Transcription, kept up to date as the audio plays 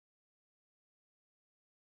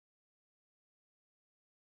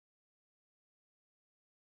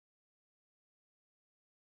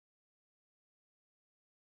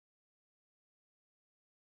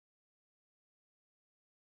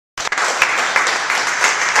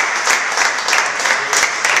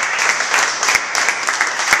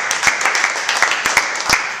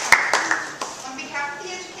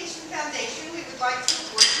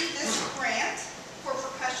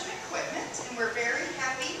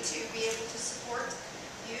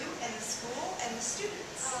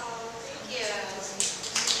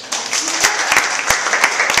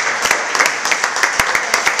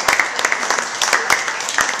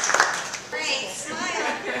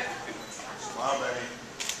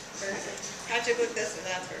magic with this one.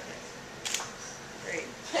 That's perfect. Great.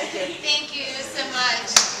 Thank you so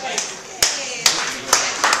much.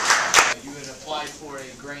 You had applied for a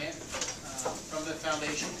grant from the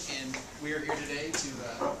foundation, and we are here today to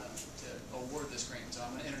award this grant. So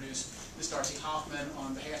I'm going to introduce Ms. Darcy Hoffman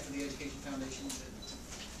on behalf of the Education Foundation to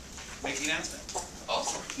make the announcement.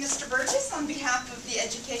 Awesome. Mr. Burgess, on behalf of the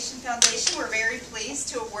Education Foundation, we're very pleased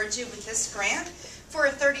to award you with this grant for a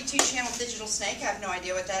 32-channel digital snake. I have no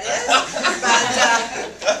idea what that is,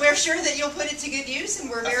 but we're sure that you'll put it to good use, and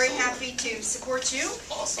we're very happy to support you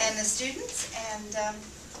and the students, and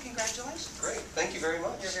congratulations. Great. Thank you very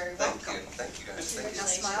much. You're very welcome. Thank you guys. Thank you. Now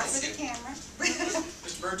smile for the camera.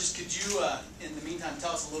 Mr. Burgess, could you, in the meantime,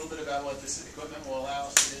 tell us a little bit about what this equipment will allow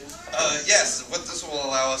us to do? Yes, what this will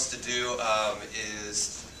allow us to do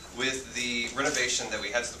is, with the renovation that we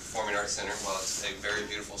had to the Performing Arts Center, while it's a very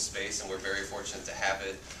beautiful space and we're very fortunate to have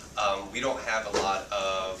it, we don't have a lot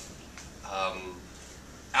of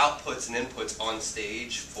outputs and inputs on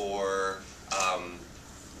stage for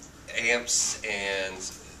amps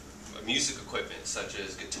and music equipment such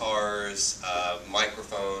as guitars,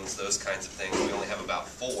 microphones, those kinds of things. We only have about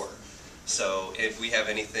 4. So if we have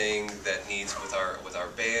anything that needs with our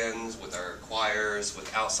bands, with our choirs,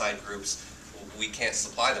 with outside groups, we can't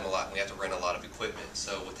supply them a lot, and we have to rent a lot of equipment.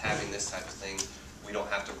 So with having this type of thing, we don't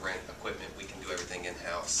have to rent equipment. We can do everything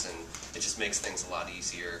in-house, and it just makes things a lot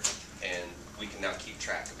easier, and we can now keep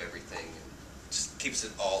track of everything, and just keeps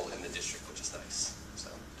it all in the district, which is nice. So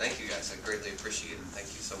thank you guys. I greatly appreciate it. Thank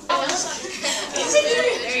you so much.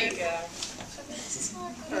 There you go.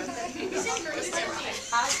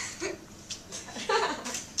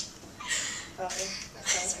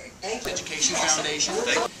 Education Foundation.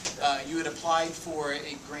 You had applied for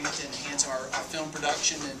a grant to enhance our film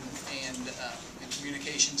production and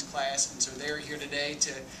communications class, and so they're here today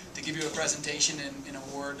to give you a presentation and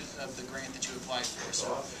award of the grant that you applied for.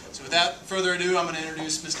 So without further ado, I'm going to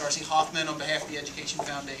introduce Ms. Darcy Hoffman on behalf of the Education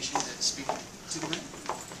Foundation to speak to the grant.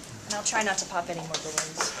 And I'll try not to pop any more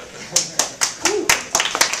balloons.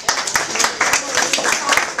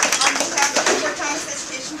 On behalf of the Fort Thomas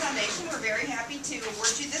Education Foundation, we're very happy to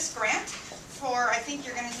award you this grant for, I think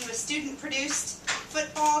you're going to do a student-produced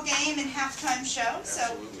football game and halftime show.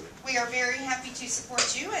 So we are very happy to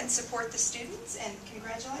support you and support the students, and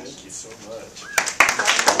congratulations. Thank you so much.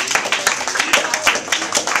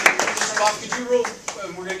 Bob, could you roll,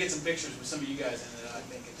 we're going to get some pictures with some of you guys in it, I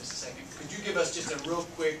think, in just a second. Could you give us just a real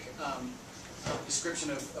quick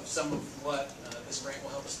description of some of what this grant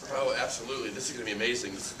will help us provide? Oh, absolutely. This is going to be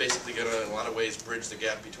amazing. This is basically going to, in a lot of ways, bridge the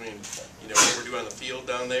gap between, what we're doing on the field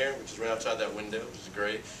down there, which is right outside that window, which is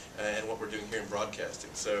great, and what we're doing here in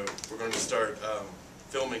broadcasting. So we're going to start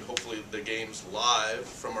filming, hopefully, the games live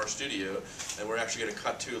from our studio, and we're actually going to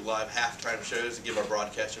cut to live halftime shows to give our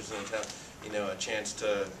broadcasters in the town, a chance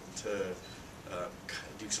to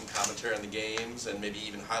do some commentary on the games and maybe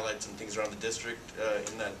even highlight some things around the district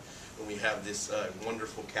in that when we have this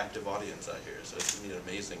wonderful captive audience out here. So it's going to be an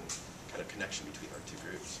amazing kind of connection between our two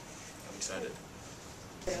groups. I'm excited.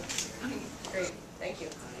 Great. Thank you.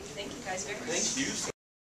 Thank you guys very much. Thank you so